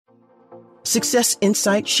Success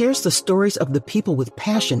Insight shares the stories of the people with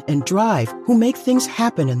passion and drive who make things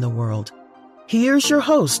happen in the world. Here's your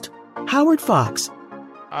host, Howard Fox.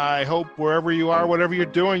 I hope wherever you are, whatever you're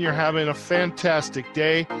doing, you're having a fantastic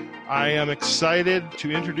day. I am excited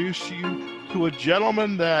to introduce you to a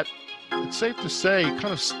gentleman that, it's safe to say, kind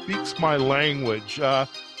of speaks my language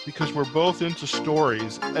because we're both into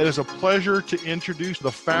stories. It is a pleasure to introduce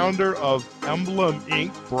the founder of Emblem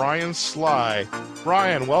Inc., Brian Sly.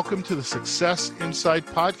 Brian, welcome to the Success Insight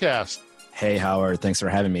podcast. Hey, Howard. Thanks for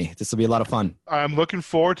having me. This will be a lot of fun. I'm looking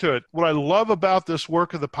forward to it. What I love about this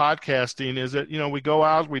work of the podcasting is that, we go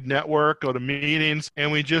out, we network, go to meetings,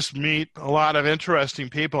 and we just meet a lot of interesting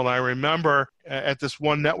people. And I remember at this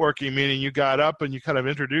one networking meeting, you got up and you kind of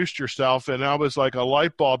introduced yourself, and I was like a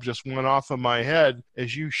light bulb just went off in my head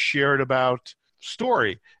as you shared about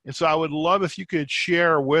story. And so I would love if you could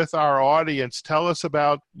share with our audience, tell us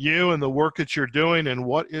about you and the work that you're doing, and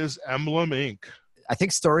what is Emblem Inc.? I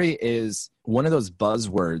think story is one of those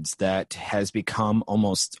buzzwords that has become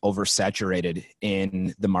almost oversaturated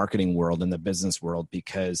in the marketing world and the business world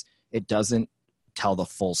because it doesn't tell the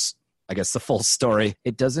full story.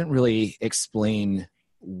 It doesn't really explain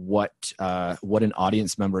what an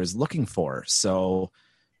audience member is looking for. So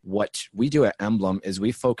what we do at Emblem is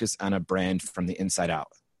we focus on a brand from the inside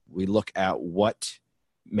out. We look at what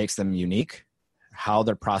makes them unique, how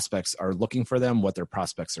their prospects are looking for them, what their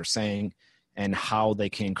prospects are saying, and how they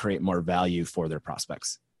can create more value for their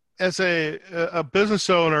prospects. As a business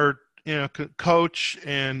owner, coach,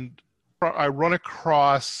 and I run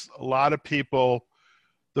across a lot of people,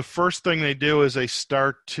 the first thing they do is they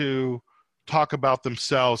start to talk about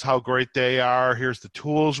themselves, how great they are. Here's the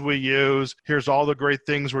tools we use. Here's all the great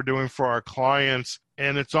things we're doing for our clients.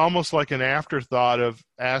 And it's almost like an afterthought of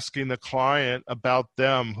asking the client about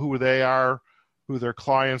them, who they are, who their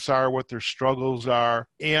clients are, what their struggles are.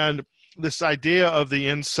 And this idea of the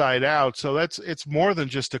inside out. So it's more than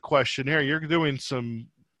just a questionnaire. You're doing some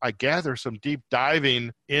deep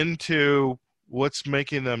diving into what's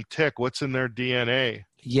making them tick, what's in their DNA.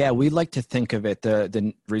 Yeah, we like to think of it,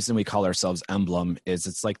 the reason we call ourselves Emblem is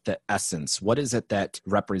it's like the essence. What is it that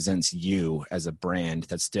represents you as a brand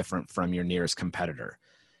that's different from your nearest competitor?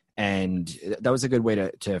 And that was a good way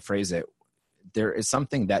to phrase it. There is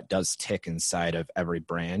something that does tick inside of every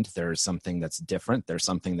brand. There is something that's different. There's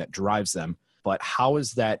something that drives them. But how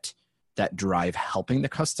is that drive helping the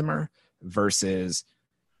customer versus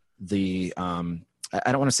the, I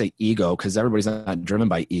don't want to say ego because everybody's not driven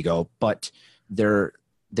by ego, but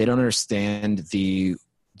they don't understand the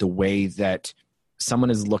way that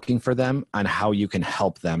someone is looking for them and how you can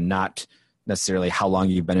help them, not necessarily how long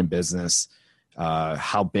you've been in business,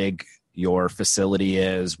 how big your facility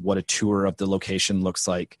is, what a tour of the location looks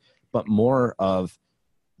like, but more of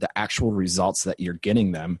the actual results that you're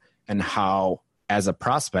getting them and how, as a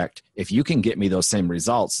prospect, if you can get me those same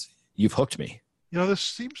results, you've hooked me. This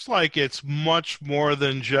seems like it's much more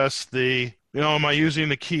than just the, am I using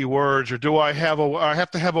the keywords, or do I have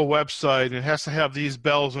to have a website and it has to have these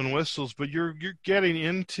bells and whistles, but you're getting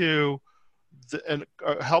into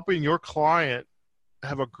helping your client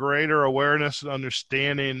have a greater awareness and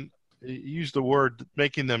understanding. Use the word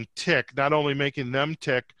making them tick, not only making them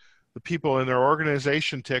tick, the people in their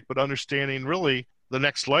organization tick, but understanding really the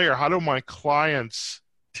next layer. How do my clients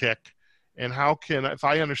tick? And how can, if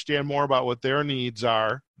I understand more about what their needs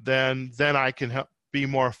are, then I can be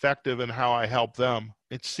more effective in how I help them.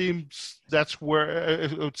 It seems that's where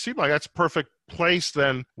it would seem like that's perfect place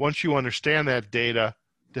then once you understand that data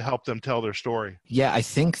to help them tell their story. Yeah, I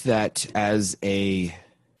think that as a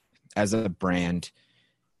brand,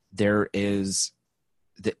 there is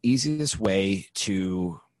the easiest way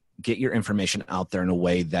to get your information out there in a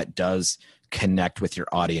way that does connect with your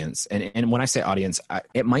audience. And when I say audience,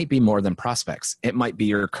 it might be more than prospects. It might be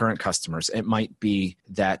your current customers. It might be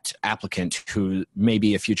that applicant who may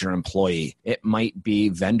be a future employee. It might be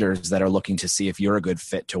vendors that are looking to see if you're a good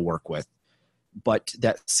fit to work with. But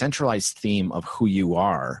that centralized theme of who you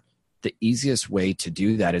are, the easiest way to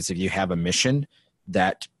do that is if you have a mission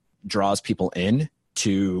that draws people in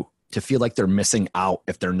to feel like they're missing out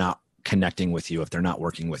if they're not connecting with you, if they're not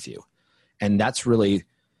working with you. And that's really,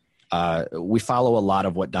 we follow a lot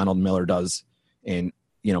of what Donald Miller does in,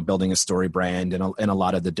 building a story brand and a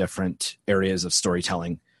lot of the different areas of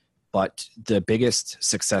storytelling. But the biggest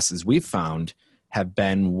successes we've found have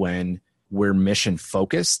been when we're mission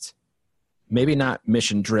focused, maybe not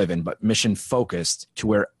mission driven, but mission focused to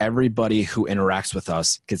where everybody who interacts with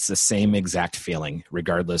us gets the same exact feeling,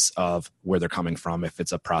 regardless of where they're coming from, if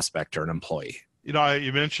it's a prospect or an employee.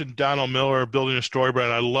 You mentioned Donald Miller, Building a Story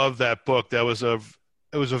Brand. I love that book. That was a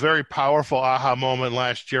It was a very powerful aha moment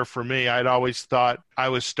last year for me. I'd always thought I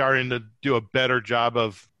was starting to do a better job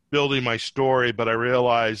of building my story, but I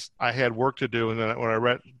realized I had work to do. And then when I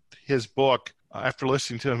read his book, after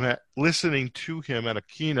listening to him at a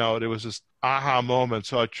keynote, it was this aha moment.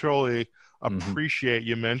 So I truly appreciate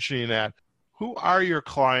you mentioning that. Who are your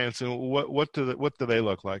clients, and what do they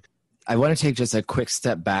look like? I want to take just a quick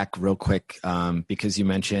step back real quick because you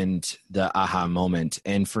mentioned the aha moment.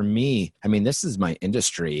 And for me, I mean, this is my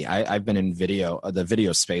industry. I've been in the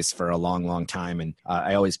video space for a long, long time. And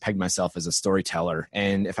I always pegged myself as a storyteller.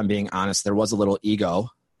 And if I'm being honest, there was a little ego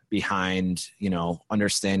behind,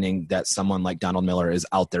 understanding that someone like Donald Miller is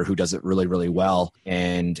out there who does it really, really well.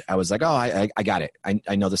 And I was like, oh, I got it.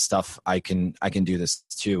 I know this stuff. I can do this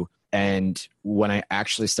too. And when I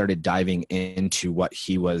actually started diving into what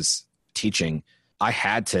he was teaching, I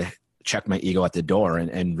had to check my ego at the door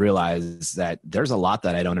and realize that there's a lot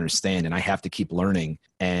that I don't understand and I have to keep learning.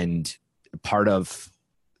 And part of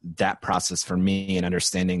that process for me and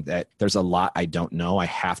understanding that there's a lot I don't know, I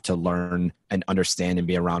have to learn and understand and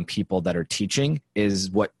be around people that are teaching is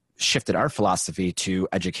what shifted our philosophy to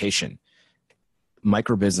education.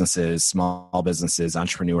 Micro businesses, small businesses,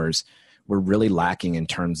 entrepreneurs were really lacking in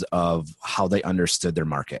terms of how they understood their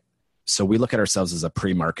market. So we look at ourselves as a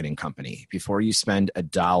pre-marketing company. Before you spend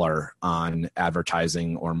 $1 on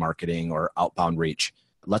advertising or marketing or outbound reach,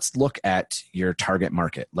 let's look at your target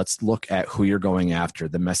market. Let's look at who you're going after,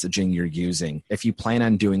 the messaging you're using. If you plan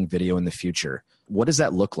on doing video in the future, what does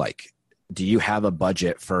that look like? Do you have a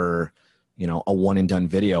budget for, a one and done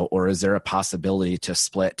video, or is there a possibility to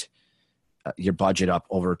split your budget up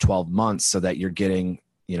over 12 months so that you're getting,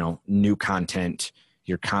 new content,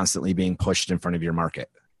 you're constantly being pushed in front of your market?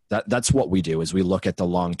 That's what we do, is we look at the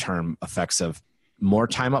long-term effects of more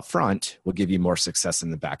time up front will give you more success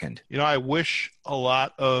in the back end. I wish a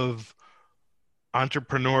lot of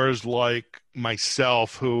entrepreneurs like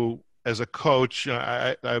myself who, as a coach,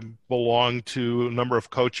 I belong to a number of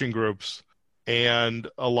coaching groups, and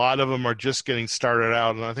a lot of them are just getting started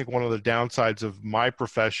out. And I think one of the downsides of my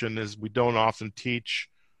profession is we don't often teach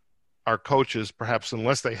our coaches, perhaps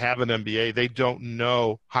unless they have an MBA, they don't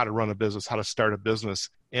know how to run a business, how to start a business.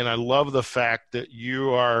 And I love the fact that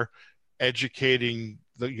you are educating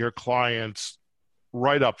your clients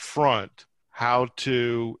right up front how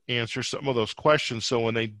to answer some of those questions. So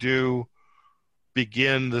when they do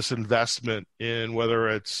begin this investment in whether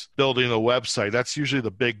it's building a website, that's usually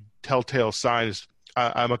the big telltale sign is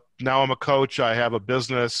I'm a coach, I have a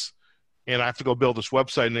business, and I have to go build this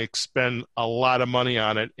website, and they spend a lot of money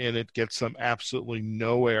on it, and it gets them absolutely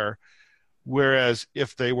nowhere. Whereas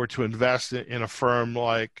if they were to invest in a firm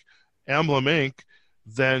like Emblem Inc.,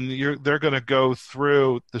 then they're going to go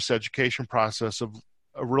through this education process of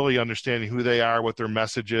really understanding who they are, what their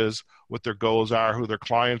message is, what their goals are, who their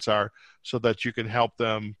clients are, so that you can help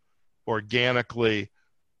them organically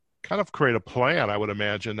kind of create a plan, I would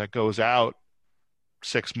imagine, that goes out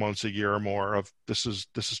 6 months, a year or more of this is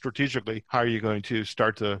strategically how are you going to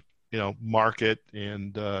start to, market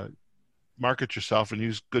and market yourself and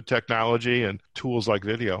use good technology and tools like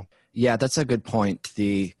video. Yeah, that's a good point.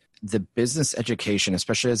 The business education,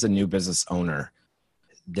 especially as a new business owner,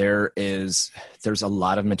 there's a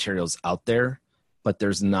lot of materials out there, but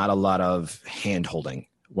there's not a lot of hand-holding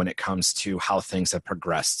when it comes to how things have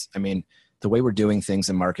progressed. I mean, the way we're doing things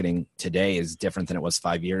in marketing today is different than it was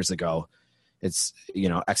 5 years ago. It's,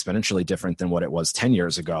 exponentially different than what it was 10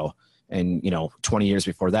 years ago and, 20 years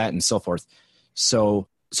before that and so forth. So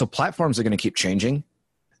platforms are going to keep changing.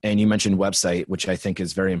 And you mentioned website, which I think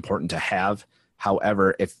is very important to have.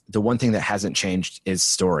 However, if the one thing that hasn't changed is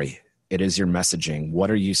story, it is your messaging. What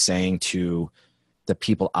are you saying to the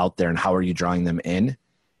people out there and how are you drawing them in?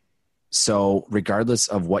 So regardless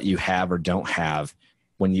of what you have or don't have,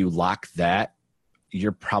 when you lock that,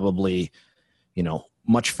 you're probably,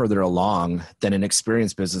 much further along than an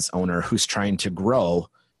experienced business owner who's trying to grow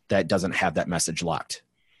that doesn't have that message locked.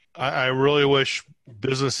 I really wish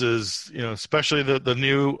businesses, especially the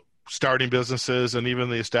new starting businesses and even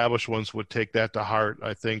the established ones, would take that to heart.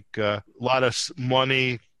 I think a lot of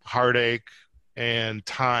money, heartache, and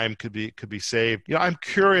time could be saved. I'm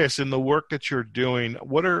curious, in the work that you're doing,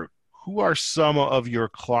 who are some of your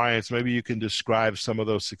clients? Maybe you can describe some of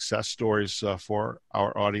those success stories for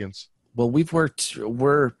our audience. Well,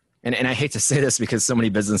 and I hate to say this because so many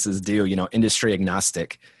businesses do, industry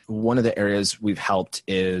agnostic. One of the areas we've helped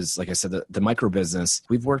is, like I said, the micro business.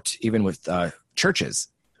 We've worked even with churches.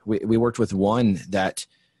 We worked with one that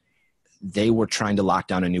they were trying to lock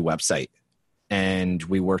down a new website. And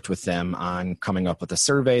we worked with them on coming up with a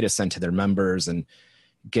survey to send to their members and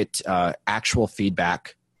get actual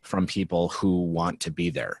feedback from people who want to be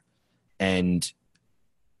there. And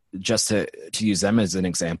just to use them as an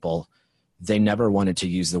example, they never wanted to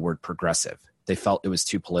use the word progressive. They felt it was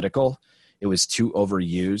too political, it was too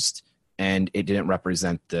overused, and it didn't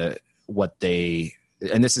represent and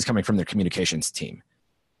this is coming from their communications team,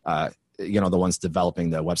 the ones developing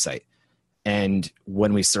the website. And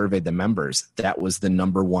when we surveyed the members, that was the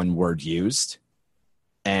number one word used.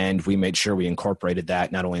 And we made sure we incorporated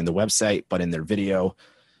that not only in the website, but in their video.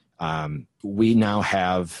 We now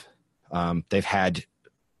have, they've had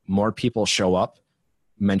more people show up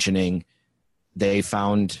mentioning they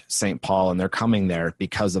found St. Paul and they're coming there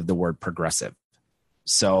because of the word progressive.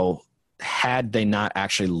 So had they not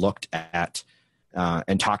actually looked at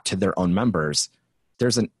and talked to their own members,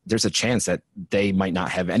 there's a chance that they might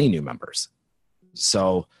not have any new members.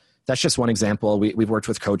 So that's just one example. We've worked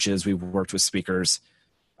with coaches, we've worked with speakers.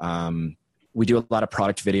 We do a lot of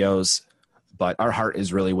product videos, but our heart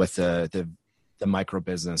is really with the micro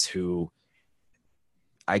business who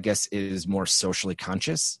I guess is more socially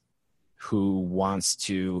conscious, who wants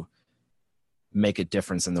to make a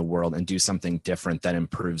difference in the world and do something different that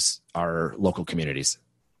improves our local communities.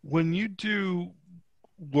 When you do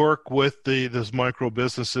work with those micro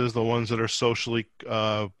businesses, the ones that are socially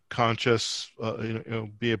conscious,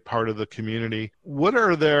 be a part of the community, what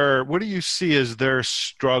do you see as their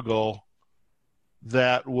struggle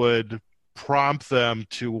that would prompt them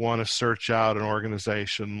to want to search out an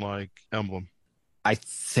organization like Emblem? I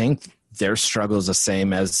think their struggle is the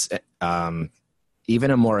same as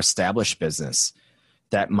even a more established business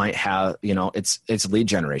that might have, it's lead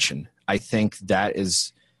generation. I think that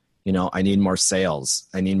is, I need more sales.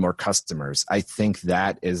 I need more customers. I think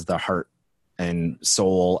that is the heart and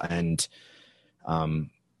soul and,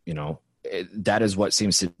 that is what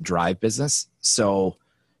seems to drive business. So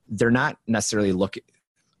they're not necessarily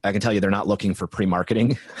I can tell you they're not looking for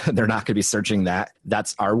pre-marketing. They're not going to be searching that.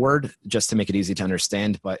 That's our word, just to make it easy to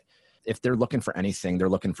understand. But if they're looking for anything, they're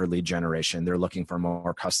looking for lead generation. They're looking for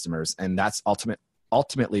more customers. And that's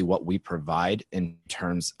ultimately what we provide in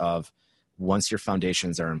terms of once your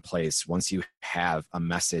foundations are in place, once you have a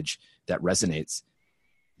message that resonates,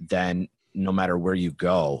 then no matter where you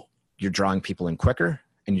go, you're drawing people in quicker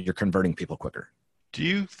and you're converting people quicker. Do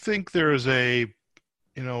you think there is a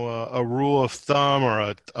rule of thumb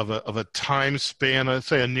or of a time span, let's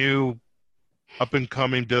say a new up and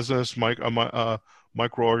coming business, micro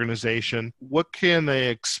organization? What can they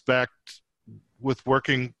expect with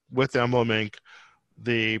working with Emblem Inc.?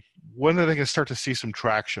 When are they going to start to see some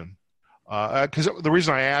traction? Because the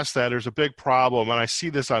reason I ask that, there's a big problem, and I see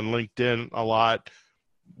this on LinkedIn a lot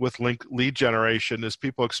with lead generation, is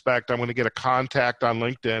people expect I'm going to get a contact on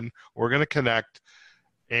LinkedIn, we're going to connect,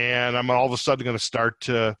 and I'm all of a sudden going to start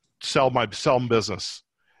to sell business.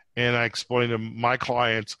 And I explain to my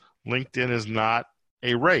clients, LinkedIn is not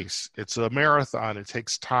a race. It's a marathon. It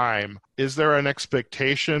takes time. Is there an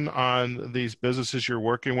expectation on these businesses you're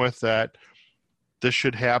working with that this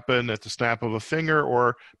should happen at the snap of a finger,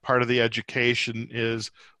 or part of the education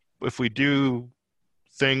is if we do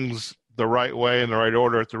things the right way in the right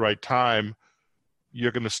order at the right time,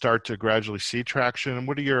 you're going to start to gradually see traction? And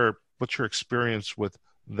what's your experience with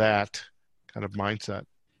that kind of mindset?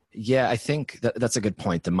 Yeah, I think that's a good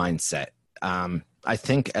point, the mindset. I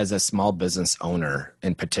think as a small business owner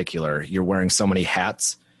in particular, you're wearing so many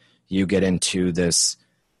hats. You get into this,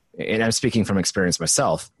 and I'm speaking from experience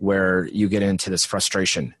myself, where you get into this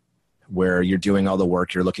frustration where you're doing all the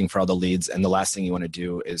work, you're looking for all the leads, and the last thing you want to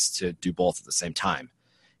do is to do both at the same time.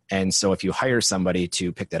 And so if you hire somebody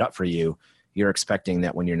to pick that up for you, you're expecting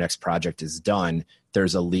that when your next project is done,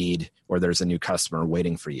 there's a lead or there's a new customer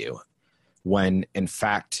waiting for you. When in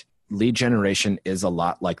fact, lead generation is a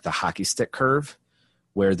lot like the hockey stick curve,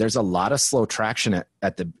 where there's a lot of slow traction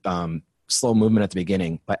at the slow movement at the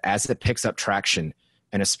beginning, but as it picks up traction,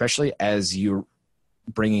 and especially as you're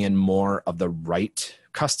bringing in more of the right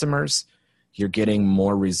customers, you're getting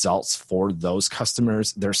more results for those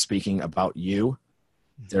customers. They're speaking about you.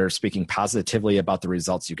 They're speaking positively about the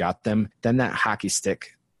results you got them. Then that hockey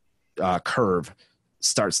stick curve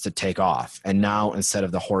starts to take off. And now instead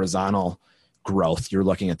of the horizontal growth, you're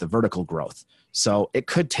looking at the vertical growth. So it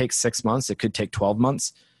could take 6 months. It could take 12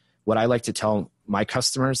 months. What I like to tell my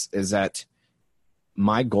customers is that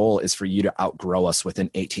my goal is for you to outgrow us within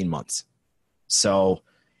 18 months. So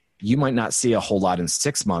you might not see a whole lot in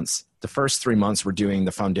 6 months. The first 3 months, we're doing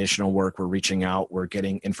the foundational work. We're reaching out. We're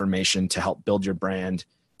getting information to help build your brand,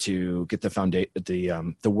 to get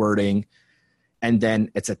the wording. And then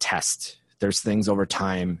it's a test. There's things over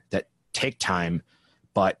time that take time,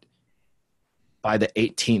 but by the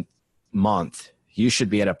 18th month, you should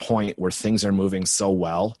be at a point where things are moving so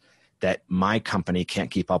well that my company can't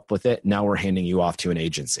keep up with it. Now we're handing you off to an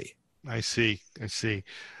agency. I see.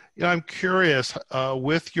 I'm curious,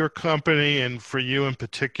 with your company and for you in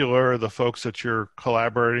particular, the folks that you're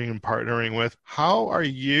collaborating and partnering with, how are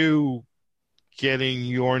you getting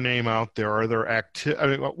your name out there? Are there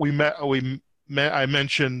I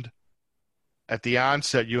mentioned at the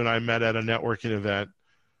onset, you and I met at a networking event.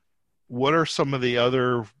 What are some of the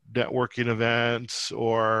other networking events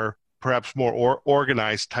or perhaps more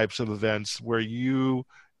organized types of events where you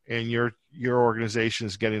and your organization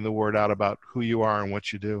is getting the word out about who you are and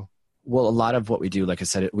what you do? Well, a lot of what we do, like I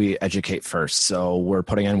said, we educate first. So we're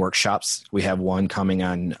putting on workshops. We have one coming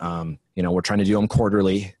on, we're trying to do them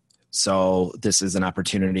quarterly. So this is an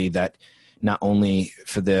opportunity that not only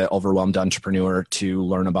for the overwhelmed entrepreneur to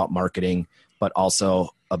learn about marketing, but also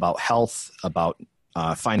about health, about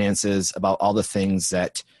finances, about all the things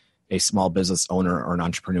that a small business owner or an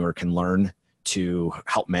entrepreneur can learn to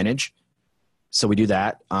help manage. So we do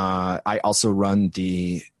that. I also run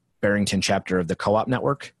the Barrington chapter of the Co-op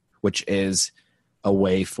Network, which is a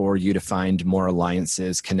way for you to find more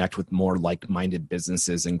alliances, connect with more like-minded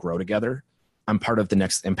businesses, and grow together. I'm part of the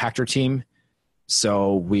Next Impactor team.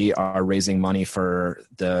 So we are raising money for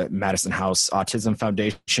the Madison House Autism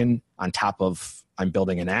Foundation on top of I'm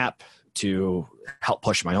building an app to help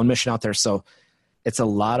push my own mission out there. So it's a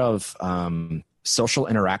lot of social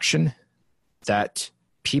interaction that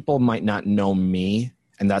people might not know me,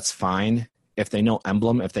 and that's fine. If they know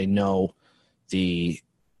Emblem, if they know the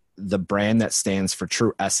brand that stands for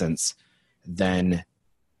True Essence, then,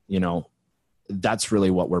 that's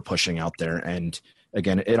really what we're pushing out there. And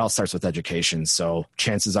again, it all starts with education. So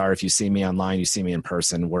chances are, if you see me online, you see me in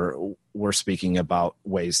person, we're speaking about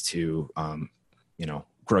ways to,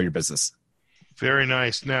 grow your business. Very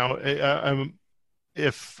nice. Now,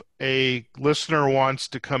 if a listener wants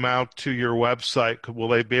to come out to your website, will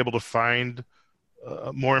they be able to find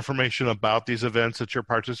more information about these events that you're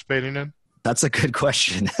participating in? That's a good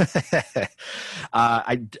question.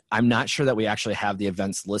 I'm not sure that we actually have the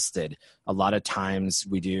events listed. A lot of times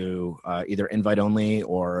we do either invite only,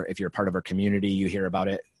 or if you're part of our community, you hear about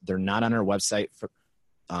it. They're not on our website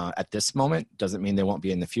at this moment. Doesn't mean they won't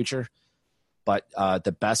be in the future. But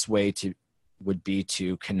the best way would be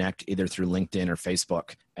to connect either through LinkedIn or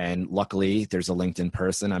Facebook. And luckily, there's a LinkedIn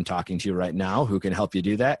person I'm talking to right now who can help you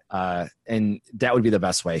do that. And that would be the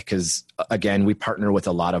best way because, again, we partner with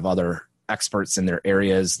a lot of other experts in their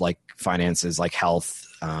areas like finances, like health,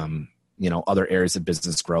 other areas of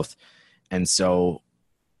business growth. And so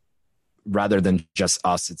rather than just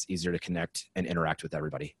us, it's easier to connect and interact with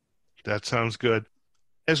everybody. That sounds good.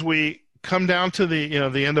 As we come down to the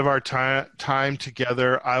end of our time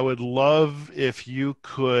together, I would love if you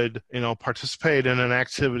could participate in an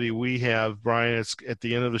activity we have, Brian. It's at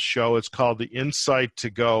the end of the show. It's called the Insight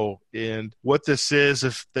to Go. And what this is,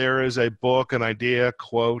 if there is a book, an idea,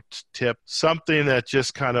 quote, tip, something that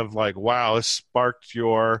just kind of like, wow, this sparked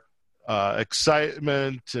your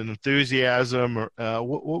excitement and enthusiasm,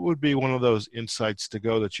 what would be one of those insights to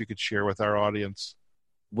go that you could share with our audience?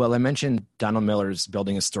 Well, I mentioned Donald Miller's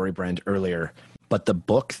Building a Story Brand earlier, but the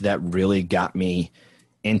book that really got me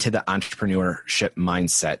into the entrepreneurship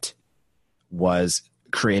mindset was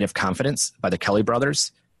Creative Confidence by the Kelly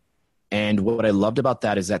brothers. And what I loved about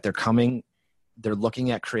that is that they're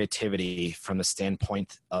looking at creativity from the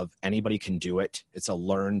standpoint of anybody can do it. It's a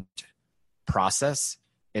learned process.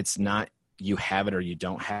 It's not you have it or you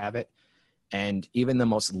don't have it. And even the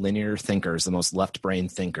most linear thinkers, the most left brain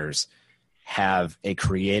thinkers, have a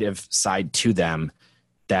creative side to them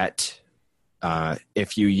that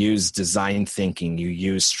if you use design thinking, you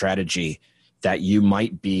use strategy that you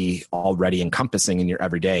might be already encompassing in your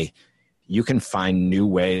everyday, you can find new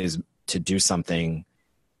ways to do something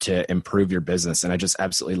to improve your business. And I just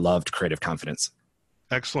absolutely loved Creative Confidence.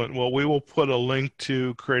 Excellent. Well, we will put a link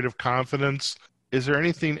to Creative Confidence. Is there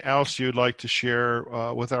anything else you'd like to share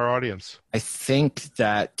with our audience? I think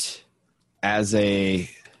that as a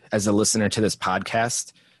listener to this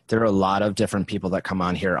podcast, there are a lot of different people that come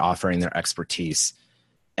on here offering their expertise.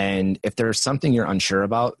 And if there's something you're unsure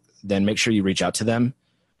about, then make sure you reach out to them.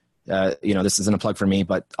 This isn't a plug for me,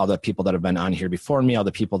 but all the people that have been on here before me, all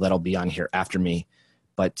the people that'll be on here after me.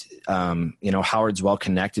 But, Howard's well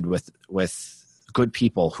connected with good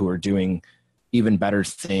people who are doing even better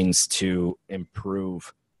things to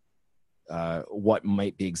improve what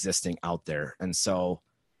might be existing out there. And so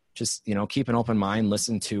just, keep an open mind,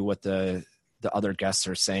 listen to what the other guests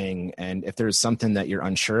are saying. And if there's something that you're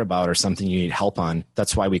unsure about or something you need help on,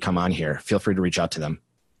 that's why we come on here. Feel free to reach out to them.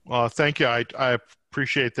 Well, thank you. I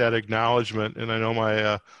appreciate that acknowledgement, and I know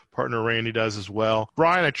my partner Randy does as well.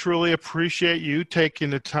 Brian, I truly appreciate you taking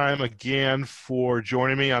the time again for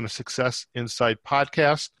joining me on the Success Insight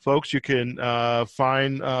podcast. Folks, you can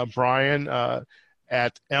find Brian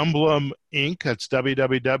at Emblem Inc. That's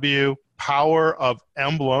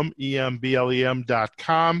www.powerofemblem,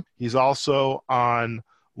 EMBLEM.com. He's also on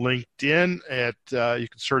LinkedIn at you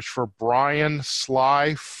can search for Brian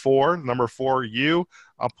Sly 4, number 4U.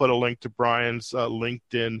 I'll put a link to Brian's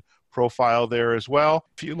LinkedIn profile there as well.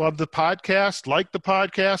 If you love the podcast, like the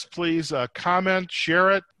podcast, please comment,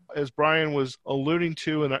 share it. As Brian was alluding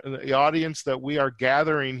to in the audience that we are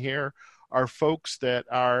gathering here are folks that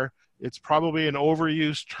are, it's probably an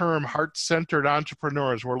overused term, heart-centered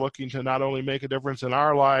entrepreneurs. We're looking to not only make a difference in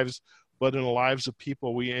our lives, but in the lives of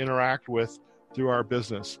people we interact with through our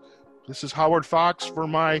business. This is Howard Fox for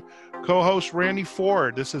my co-host Randy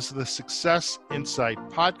Ford. This is the Success Insight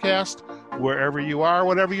podcast. Wherever you are,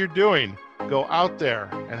 whatever you're doing, go out there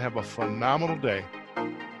and have a phenomenal day.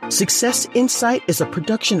 Success Insight is a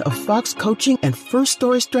production of Fox Coaching and First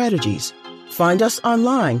Story Strategies. Find us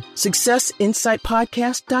online,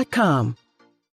 successinsightpodcast.com.